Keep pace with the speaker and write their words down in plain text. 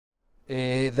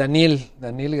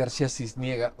Daniel García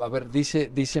Cisniega, a ver,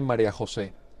 dice María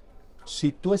José,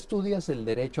 si tú estudias el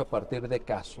derecho a partir de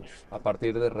casos, a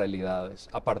partir de realidades,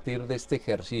 a partir de este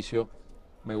ejercicio,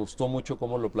 me gustó mucho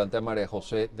cómo lo plantea María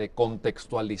José, de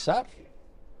contextualizar,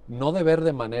 no de ver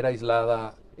de manera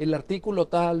aislada, el artículo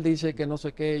tal dice que no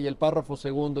sé qué y el párrafo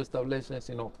segundo establece,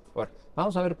 sino, a ver,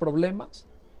 vamos a ver problemas,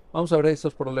 vamos a ver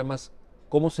esos problemas,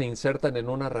 cómo se insertan en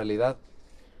una realidad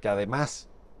que además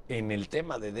en el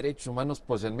tema de derechos humanos,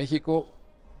 pues en México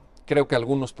creo que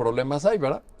algunos problemas hay,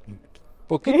 ¿verdad?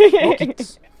 Poquitos,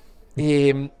 poquitos.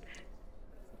 Eh,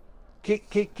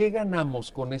 ¿qué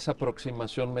ganamos con esa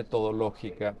aproximación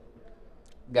metodológica?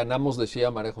 Ganamos, decía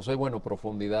María José, bueno,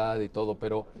 profundidad y todo,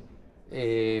 pero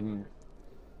eh,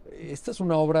 esta es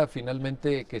una obra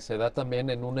finalmente que se da también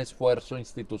en un esfuerzo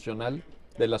institucional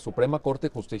de la Suprema Corte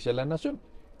de Justicia de la Nación,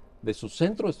 de su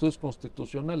Centro de Estudios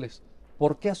Constitucionales.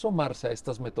 ¿Por qué asomarse a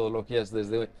estas metodologías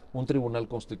desde un tribunal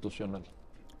constitucional?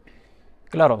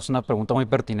 Claro, es una pregunta muy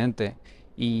pertinente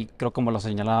y creo como lo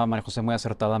señalaba María José muy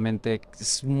acertadamente,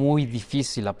 es muy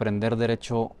difícil aprender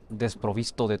derecho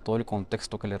desprovisto de todo el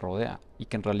contexto que le rodea y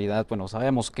que en realidad, bueno,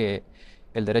 sabemos que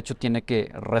el derecho tiene que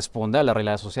responder a la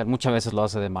realidad social, muchas veces lo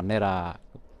hace de manera,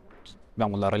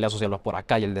 vamos, la realidad social va por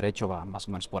acá y el derecho va más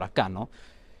o menos por acá, ¿no?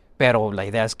 Pero la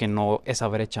idea es que no, esa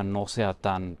brecha no sea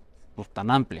tan, pues,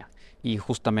 tan amplia y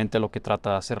justamente lo que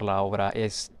trata de hacer la obra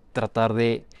es tratar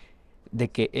de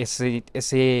que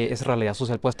esa realidad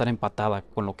social pueda estar empatada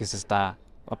con lo que se está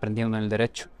aprendiendo en el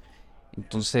derecho.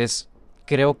 Entonces,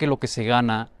 creo que lo que se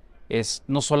gana es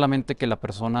no solamente que la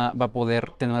persona va a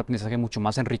poder tener un aprendizaje mucho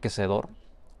más enriquecedor,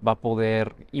 va a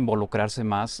poder involucrarse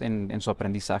más en su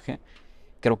aprendizaje,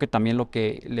 creo que también lo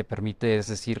que le permite es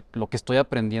decir, lo que estoy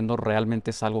aprendiendo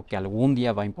realmente es algo que algún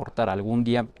día va a importar, algún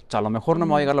día, o sea, a lo mejor no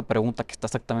me va a llegar la pregunta que está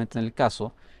exactamente en el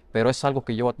caso, pero es algo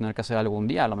que yo voy a tener que hacer algún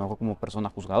día, a lo mejor como persona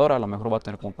juzgadora, a lo mejor voy a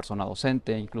tener como persona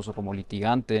docente, incluso como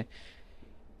litigante,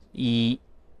 y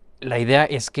la idea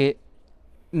es que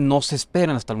no se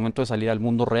esperen hasta el momento de salir al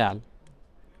mundo real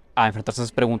a enfrentarse a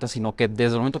esas preguntas, sino que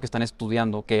desde el momento que están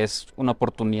estudiando, que es una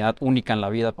oportunidad única en la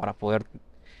vida para poder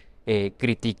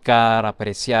criticar,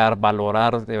 apreciar,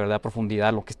 valorar de verdad a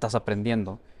profundidad lo que estás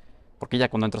aprendiendo. Porque ya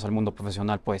cuando entras al mundo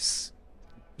profesional, pues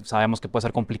sabemos que puede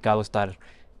ser complicado estar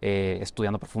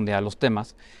estudiando a profundidad los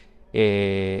temas,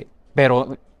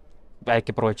 pero hay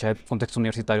que aprovechar el contexto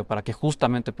universitario para que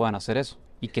justamente puedan hacer eso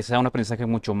y que sea un aprendizaje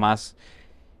mucho más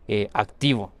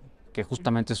activo, que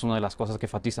justamente es una de las cosas que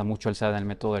enfatiza mucho el SEAD en el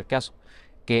método del caso,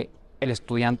 que el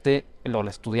estudiante o la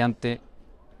estudiante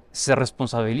se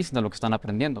responsabilicen de lo que están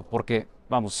aprendiendo, porque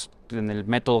vamos, en el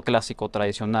método clásico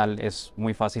tradicional es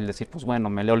muy fácil decir, pues bueno,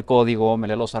 me leo el código, me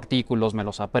leo los artículos, me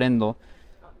los aprendo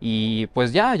y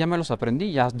pues ya me los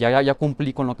aprendí, ya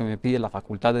cumplí con lo que me pide la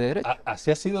Facultad de Derecho. Así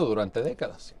ha sido durante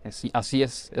décadas. Así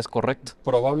es correcto.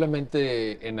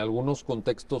 Probablemente en algunos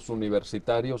contextos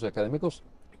universitarios y académicos,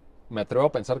 me atrevo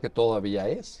a pensar que todavía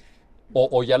es.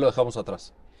 O ya lo dejamos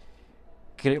atrás.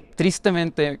 Que,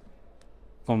 tristemente,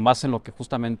 con base en lo que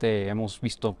justamente hemos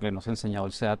visto que nos ha enseñado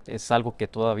el SEAT, es algo que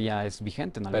todavía es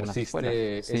vigente en algunas escuelas.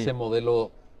 Persiste Sí, ese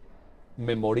modelo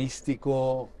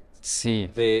memorístico sí,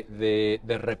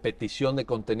 de repetición de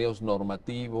contenidos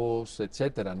normativos,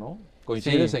 etcétera, ¿no?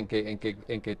 ¿Coincides sí.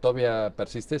 en que todavía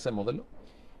persiste ese modelo?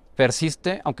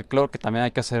 Persiste, aunque claro que también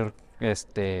hay que ser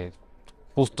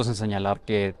justos en señalar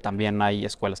que también hay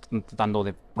escuelas que están tratando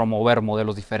de promover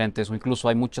modelos diferentes o incluso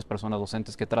hay muchas personas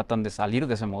docentes que tratan de salir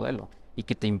de ese modelo y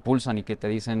que te impulsan y que te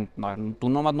dicen, no, tú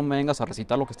nomás no me vengas a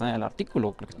recitar lo que está en el artículo,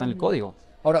 lo que está en el código.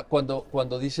 Ahora,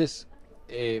 cuando dices,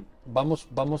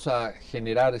 vamos a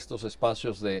generar estos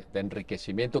espacios de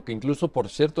enriquecimiento, que incluso, por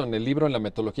cierto, en el libro, en la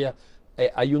metodología,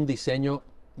 hay un diseño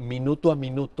minuto a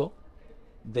minuto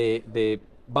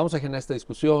vamos a generar esta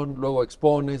discusión, luego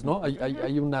expones, ¿no?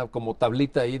 Hay una como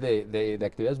tablita ahí de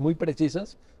actividades muy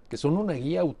precisas que son una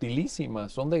guía utilísima,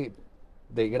 son de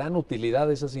gran utilidad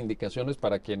esas indicaciones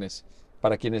para quienes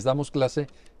damos clase,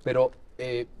 pero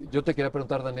yo te quería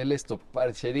preguntar, Daniel, esto,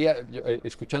 parecería,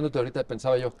 escuchándote ahorita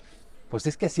pensaba yo, pues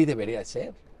es que así debería de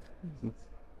ser.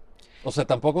 O sea,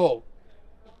 tampoco,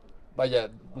 vaya,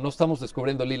 no estamos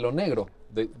descubriendo el hilo negro,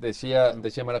 decía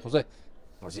María José,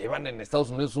 pues llevan en Estados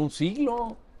Unidos un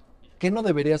siglo. ¿Qué no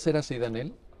debería ser así,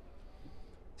 Daniel?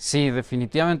 Sí,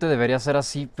 definitivamente debería ser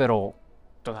así, pero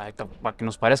para que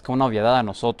nos parezca una obviedad a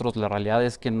nosotros, la realidad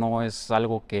es que no es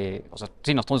algo que, o sea,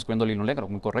 sí, nos estamos descubriendo el hilo negro,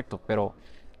 muy correcto, pero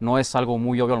no es algo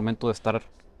muy obvio al momento de estar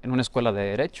en una escuela de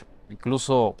derecho.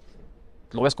 Incluso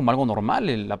lo ves como algo normal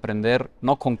el aprender,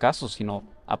 no con casos, sino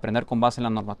aprender con base en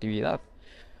la normatividad.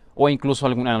 O incluso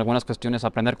en algunas cuestiones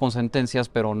aprender con sentencias,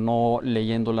 pero no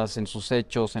leyéndolas en sus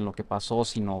hechos, en lo que pasó,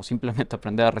 sino simplemente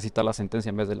aprender a recitar la sentencia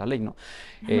en vez de la ley, ¿no?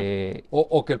 Eh,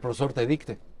 O que el profesor te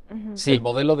dicte. El sí,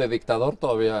 modelo de dictador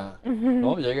todavía,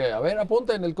 ¿no? Llegue, a ver,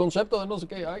 apunta en el concepto de no sé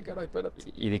qué. Ay, caray, espérate.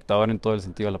 y dictador en todo el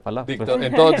sentido de la palabra.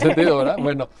 En todo el sentido, ¿verdad?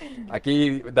 Bueno,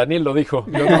 aquí Daniel lo dijo,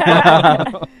 yo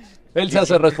no. Él se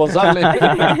hace responsable.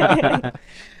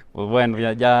 Pues bueno,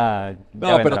 ya No,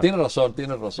 pero vendrá.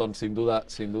 tienes razón, sin duda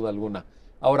alguna.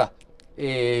 Ahora,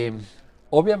 eh,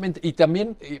 obviamente, y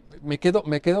también me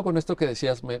quedo con esto que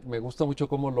decías, me gusta mucho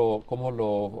cómo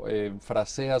lo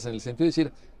fraseas en el sentido de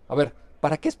decir, a ver,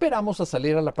 ¿para qué esperamos a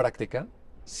salir a la práctica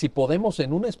si podemos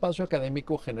en un espacio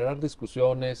académico generar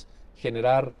discusiones,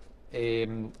 generar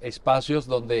espacios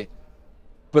donde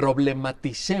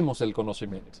problematicemos el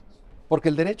conocimiento? Porque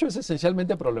el derecho es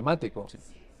esencialmente problemático.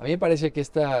 A mí me parece que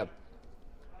esta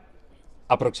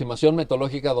aproximación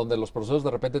metodológica donde los profesores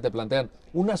de repente te plantean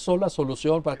una sola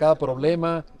solución para cada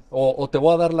problema o te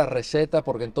voy a dar la receta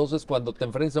porque entonces cuando te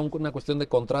enfrentas a una cuestión de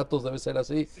contratos debe ser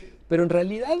así. Pero en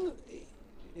realidad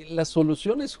las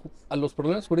soluciones a los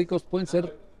problemas jurídicos pueden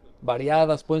ser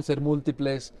variadas, pueden ser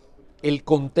múltiples. El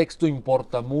contexto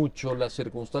importa mucho, las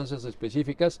circunstancias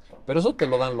específicas, pero eso te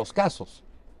lo dan los casos.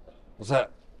 O sea,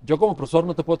 yo como profesor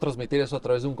no te puedo transmitir eso a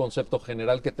través de un concepto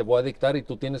general que te voy a dictar y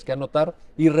tú tienes que anotar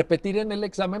y repetir en el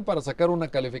examen para sacar una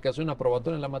calificación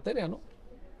aprobatoria en la materia, ¿no?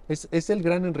 Es el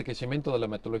gran enriquecimiento de la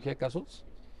metodología de casos.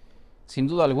 Sin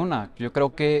duda alguna, yo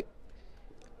creo que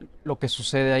lo que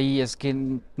sucede ahí es que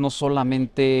no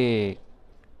solamente,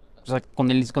 o sea, con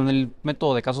el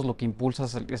método de casos lo que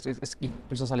impulsas es que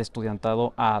impulsas al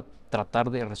estudiantado a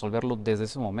tratar de resolverlo desde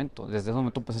ese momento. Desde ese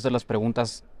momento, pues hacer las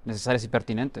preguntas necesarias y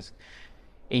pertinentes.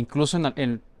 E incluso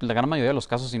en la gran mayoría de los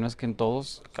casos, si no es que en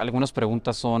todos, algunas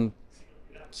preguntas son: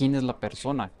 ¿quién es la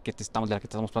persona de la que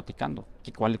estamos platicando?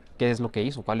 ¿Qué es lo que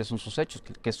hizo? ¿Cuáles son sus hechos?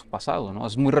 ¿Qué es su pasado? ¿No?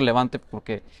 Es muy relevante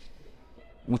porque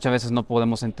muchas veces no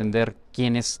podemos entender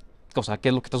quién es, o sea, qué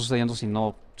es lo que está sucediendo si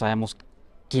no sabemos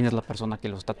quién es la persona que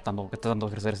que está dando a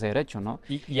ejercer ese derecho, ¿no?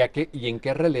 Y en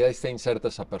qué realidad está inserta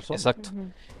esa persona? Exacto.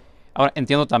 Ahora,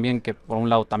 entiendo también que por un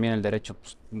lado también el derecho,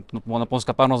 pues, no podemos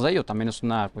escaparnos de ello, también es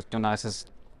una cuestión a veces,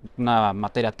 una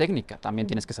materia técnica, también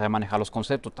tienes que saber manejar los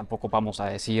conceptos, tampoco vamos a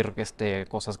decir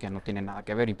cosas que no tienen nada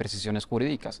que ver, imprecisiones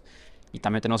jurídicas. Y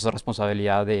también tenemos esa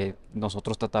responsabilidad de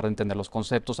nosotros tratar de entender los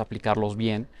conceptos, aplicarlos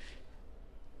bien,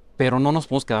 pero no nos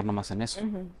podemos quedar nomás en eso.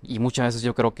 Y muchas veces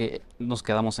yo creo que nos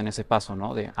quedamos en ese paso,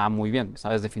 ¿no? De, muy bien,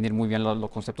 sabes definir muy bien los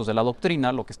conceptos de la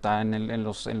doctrina, lo que está en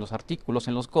los artículos,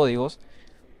 en los códigos,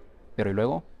 pero ¿y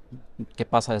luego? ¿Qué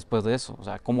pasa después de eso? O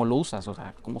sea, ¿cómo lo usas? O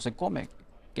sea, ¿cómo se come?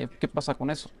 ¿Qué pasa con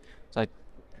eso? O sea,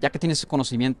 ya que tienes ese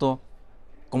conocimiento,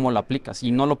 ¿cómo lo aplicas?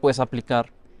 Y no lo puedes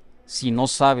aplicar si no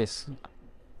sabes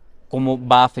cómo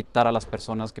va a afectar a las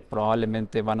personas que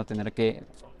probablemente van a tener que,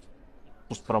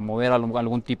 pues, promover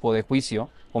algún tipo de juicio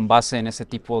con base en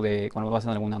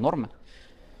alguna norma.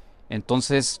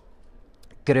 Entonces,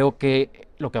 creo que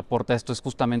lo que aporta esto es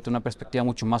justamente una perspectiva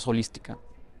mucho más holística,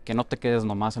 que no te quedes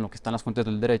nomás en lo que están las fuentes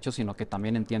del derecho, sino que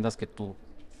también entiendas que tu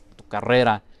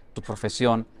carrera, tu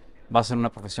profesión, va a ser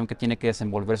una profesión que tiene que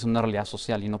desenvolverse en una realidad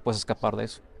social y no puedes escapar de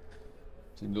eso.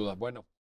 Sin duda. Bueno.